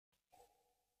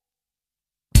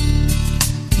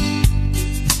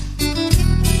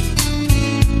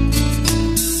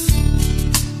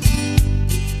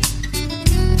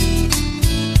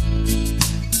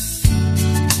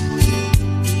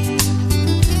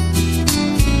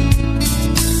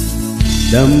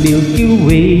The Milky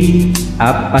Way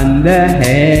up on the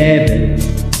heaven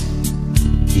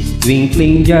is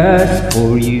twinkling just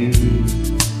for you.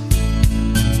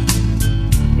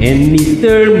 And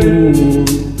Mr. Moon,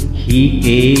 he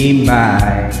came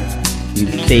by to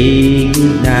say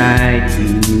goodnight to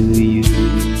you.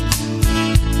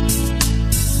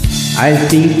 I'll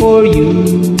sing for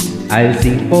you, I'll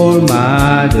sing for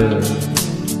Mother.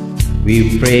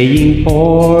 We're praying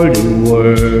for the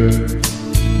world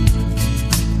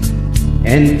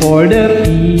and for the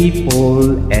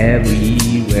people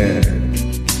everywhere.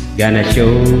 Gonna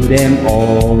show them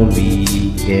all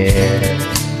we care.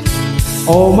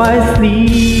 Oh, my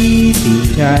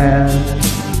sleeping child,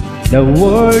 the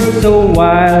world's so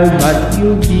wild, but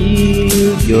you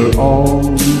build your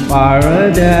own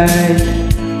paradise.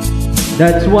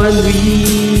 That's one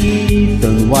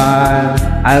reason why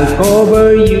I'll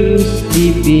cover you,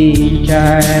 sleeping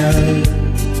child.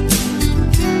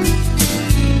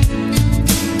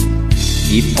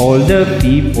 If all the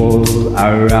people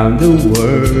around the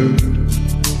world,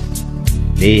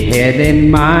 they had a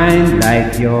mind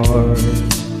like yours,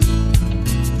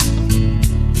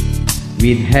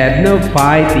 we'd have no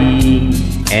fighting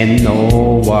and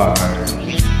no wars.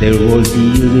 There will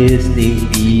be lasting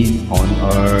peace on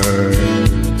earth.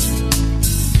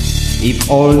 If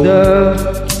all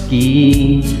the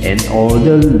kings and all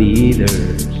the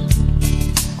leaders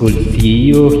could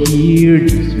see you here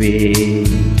this way,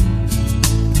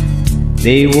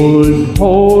 they would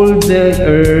hold the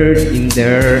earth in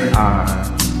their arms.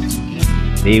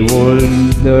 They would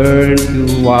learn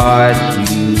to watch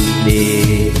you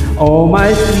play. Oh,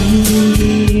 my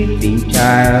sleeping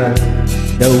child,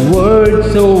 the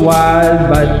world's so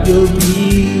wild, but you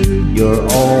build your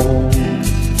own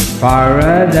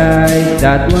paradise.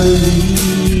 That one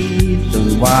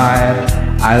reason why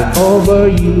I'll cover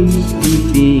you,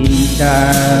 sleeping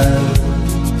child.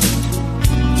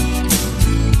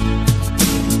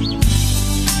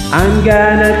 I'm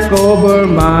gonna cover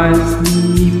my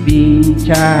sleeping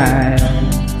child.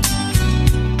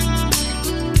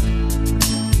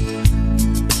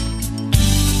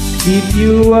 Keep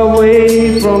you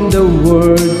away from the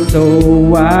world so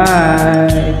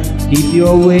wide. Keep you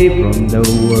away from the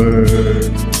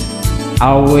world.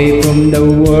 Away from the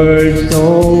world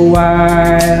so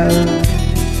wild.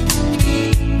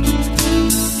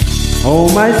 Oh,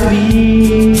 my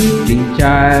sleeping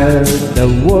child, the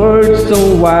world's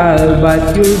so wild,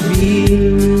 but you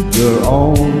build your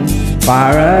own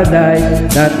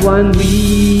paradise. That's one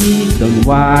reason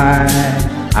why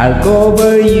I'll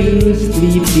cover you,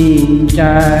 sleeping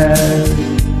child.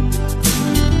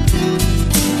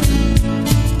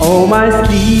 Oh, my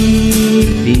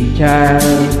sleeping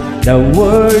child, the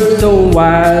world's so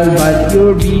wild, but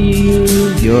you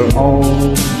build your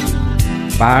own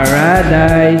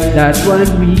paradise. That's one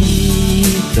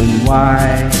reason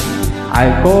why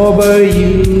I cover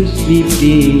you,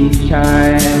 sleeping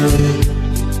child.